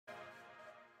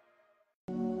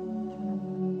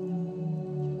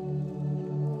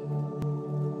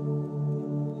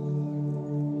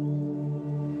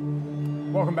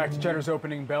Welcome back to Cheddar's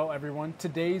Opening Bell, everyone.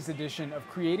 Today's edition of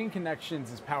Creating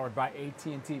Connections is powered by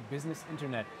AT&T Business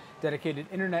Internet, dedicated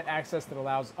internet access that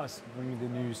allows us to bring the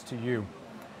news to you.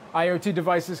 IoT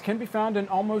devices can be found in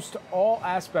almost all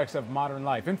aspects of modern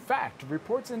life. In fact,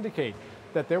 reports indicate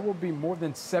that there will be more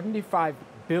than 75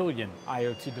 billion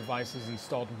IoT devices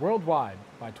installed worldwide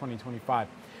by 2025.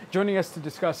 Joining us to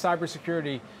discuss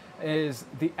cybersecurity is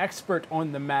the expert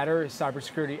on the matter,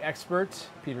 cybersecurity expert,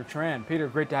 Peter Tran. Peter,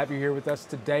 great to have you here with us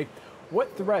today.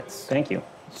 What threats? Thank you.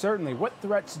 Certainly. What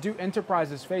threats do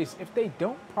enterprises face if they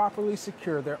don't properly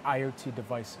secure their IoT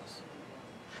devices?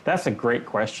 That's a great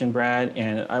question, Brad.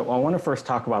 And I want to first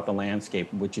talk about the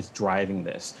landscape, which is driving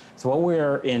this. So what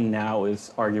we're in now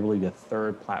is arguably the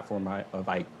third platform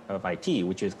of IT,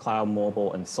 which is cloud,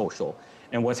 mobile, and social.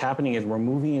 And what's happening is we're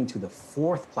moving into the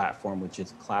fourth platform, which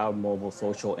is cloud, mobile,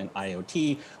 social, and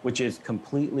IoT, which is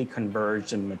completely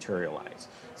converged and materialized.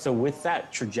 So with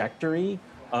that trajectory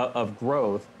of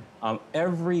growth,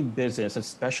 every business,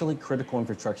 especially critical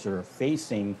infrastructure, are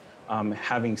facing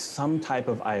having some type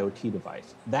of IoT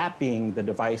device. That being the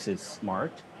device is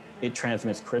smart, it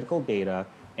transmits critical data,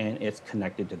 and it's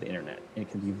connected to the internet. And it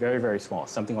can be very, very small,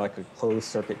 something like a closed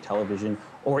circuit television,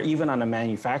 or even on a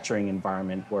manufacturing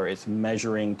environment where it's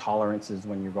measuring tolerances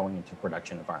when you're going into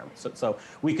production environments. So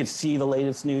we could see the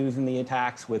latest news in the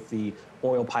attacks with the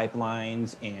oil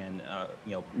pipelines and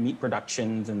meat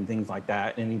productions and things like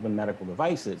that, and even medical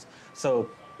devices. So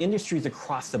industries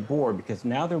across the board, because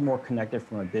now they're more connected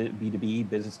from a B2B,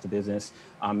 business to business,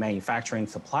 manufacturing,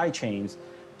 supply chains,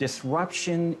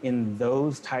 disruption in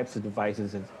those types of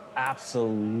devices is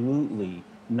absolutely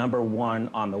number one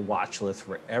on the watch list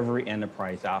for every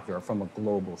enterprise out there from a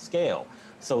global scale.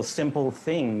 So simple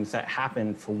things that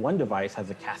happen for one device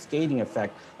has a cascading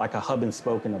effect, like a hub and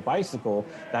spoke in a bicycle,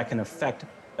 that can affect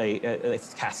a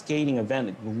cascading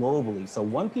event globally. So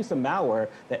one piece of malware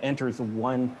that enters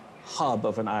one hub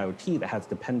of an IoT that has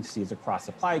dependencies across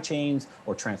supply chains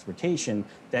or transportation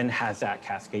then has that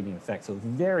cascading effect. So it's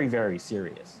very, very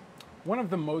serious. One of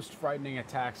the most frightening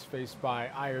attacks faced by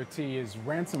IoT is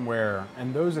ransomware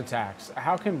and those attacks.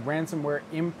 How can ransomware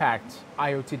impact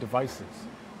IoT devices?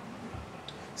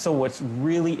 So what's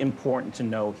really important to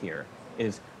know here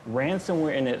is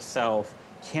ransomware in itself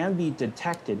can be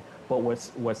detected, but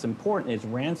what's important is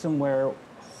ransomware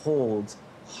holds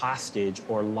hostage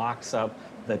or locks up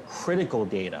the critical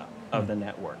data of the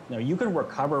network. Now, you can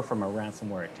recover from a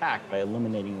ransomware attack by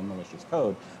eliminating the malicious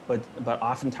code, but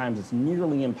oftentimes it's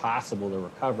nearly impossible to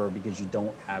recover because you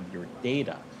don't have your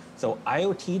data. So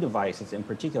IoT devices in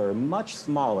particular are much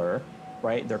smaller,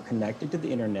 right? They're connected to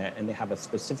the internet and they have a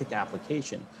specific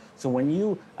application. So when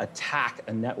you attack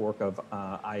a network of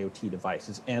IoT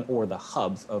devices or the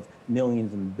hubs of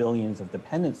millions and billions of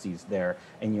dependencies there,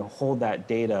 and you hold that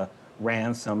data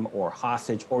ransom or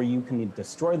hostage, or you can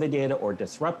destroy the data or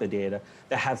disrupt the data,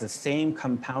 that has the same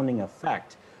compounding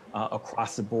effect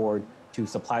across the board to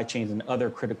supply chains and other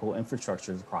critical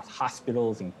infrastructures across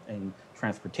hospitals and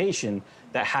transportation,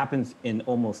 that happens in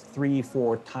almost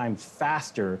 3-4 times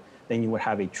faster than you would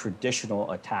have a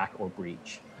traditional attack or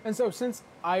breach. And so since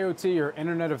IoT or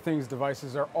Internet of Things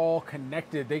devices are all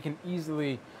connected, they can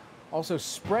easily also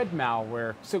spread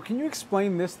malware. So can you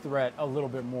explain this threat a little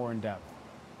bit more in depth?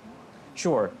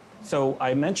 Sure. So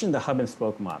I mentioned the hub and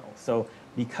spoke model. So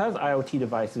because IoT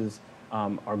devices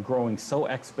are growing so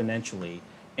exponentially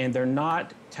and they're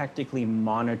not technically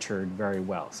monitored very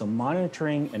well. So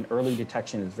monitoring and early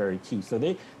detection is very key. So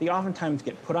they oftentimes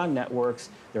get put on networks,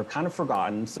 they're kind of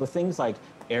forgotten. So things like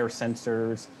air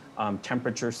sensors,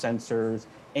 temperature sensors,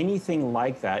 anything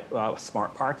like that,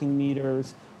 smart parking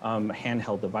meters,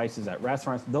 handheld devices at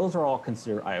restaurants, those are all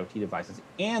considered IoT devices,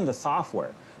 and the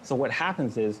software. So what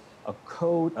happens is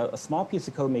a small piece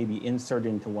of code may be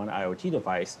inserted into one IoT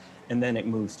device, and then it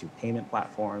moves to payment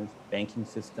platforms, banking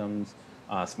systems,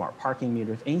 smart parking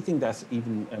meters, anything that's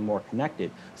even more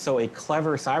connected. So a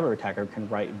clever cyber attacker can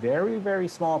write very, very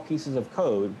small pieces of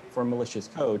code for malicious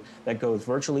code that goes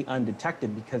virtually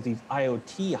undetected because these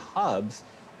IoT hubs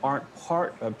aren't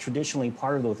traditionally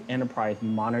part of those enterprise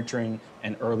monitoring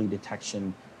and early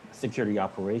detection security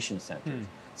operations centers.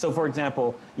 So for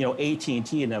example,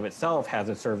 AT&T in of itself has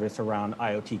a service around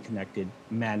IoT connected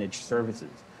managed services.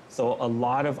 So a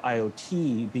lot of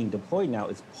IoT being deployed now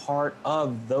is part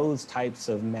of those types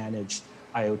of managed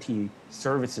IoT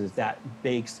services that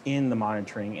bakes in the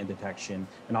monitoring and detection,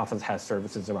 and often has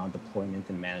services around deployment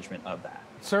and management of that.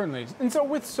 Certainly. And so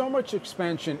with so much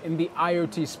expansion in the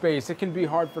IoT space, it can be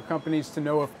hard for companies to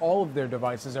know if all of their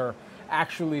devices are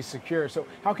actually secure. So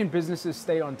how can businesses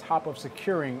stay on top of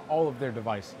securing all of their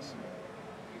devices?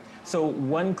 So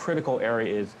one critical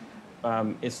area is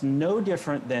it's no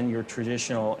different than your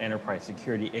traditional enterprise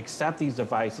security, except these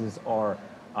devices are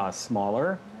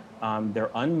smaller,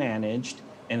 they're unmanaged,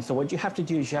 and so what you have to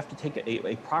do is you have to take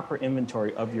a proper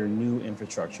inventory of your new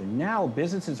infrastructure. Now,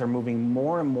 businesses are moving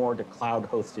more and more to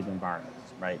cloud-hosted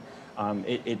environments, right?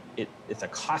 It's a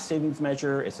cost savings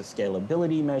measure, it's a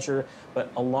scalability measure,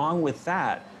 but along with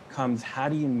that comes how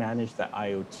do you manage the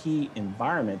IoT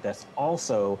environment that's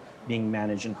also being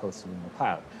managed and hosted in the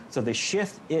cloud. So the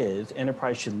shift is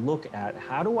enterprise should look at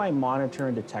how do I monitor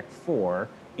and detect for,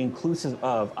 inclusive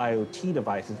of IoT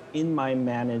devices in my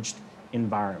managed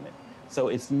environment. So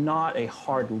it's not a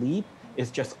hard leap,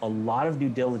 it's just a lot of due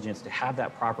diligence to have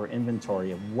that proper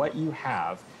inventory of what you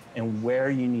have and where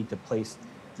you need to place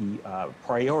the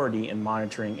priority in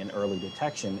monitoring and early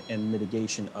detection and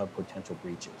mitigation of potential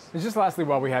breaches. And just lastly,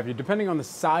 while we have you, depending on the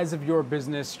size of your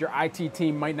business, your IT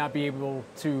team might not be able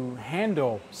to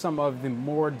handle some of the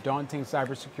more daunting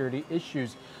cybersecurity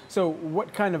issues. So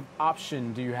what kind of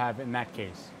option do you have in that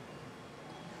case?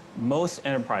 Most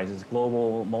enterprises,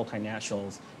 global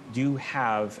multinationals, do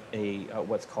have a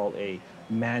what's called a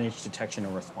managed detection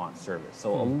and response service.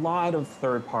 So a lot of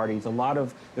third parties,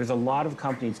 there's a lot of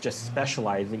companies just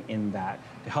specializing in that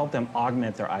to help them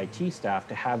augment their IT staff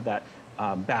to have that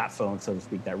bat phone, so to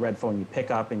speak, that red phone you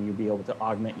pick up and you'll be able to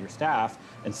augment your staff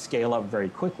and scale up very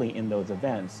quickly in those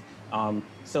events.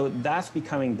 So that's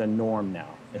becoming the norm now,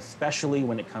 especially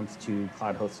when it comes to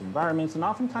cloud-hosted environments. And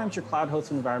oftentimes your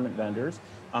cloud-hosted environment vendors,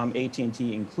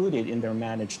 AT&T included in their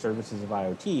managed services of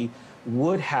IoT,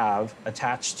 would have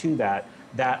attached to that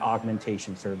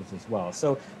augmentation service as well.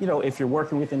 So, if you're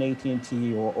working with an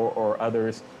AT&T or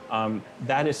others,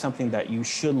 that is something that you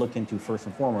should look into first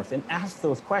and foremost and ask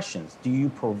those questions. Do you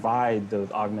provide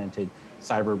those augmented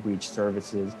cyber breach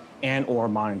services and or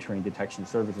monitoring detection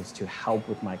services to help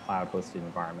with my cloud-hosted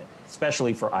environment,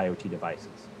 especially for IoT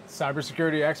devices?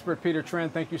 Cybersecurity expert Peter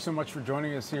Tran, thank you so much for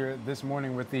joining us here this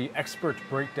morning with the expert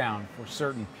breakdown for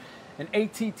certain. And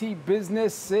ATT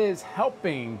Business is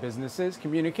helping businesses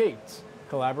communicate,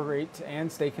 collaborate,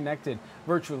 and stay connected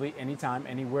virtually anytime,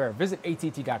 anywhere. Visit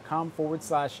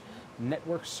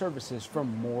att.com/network services for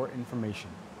more information.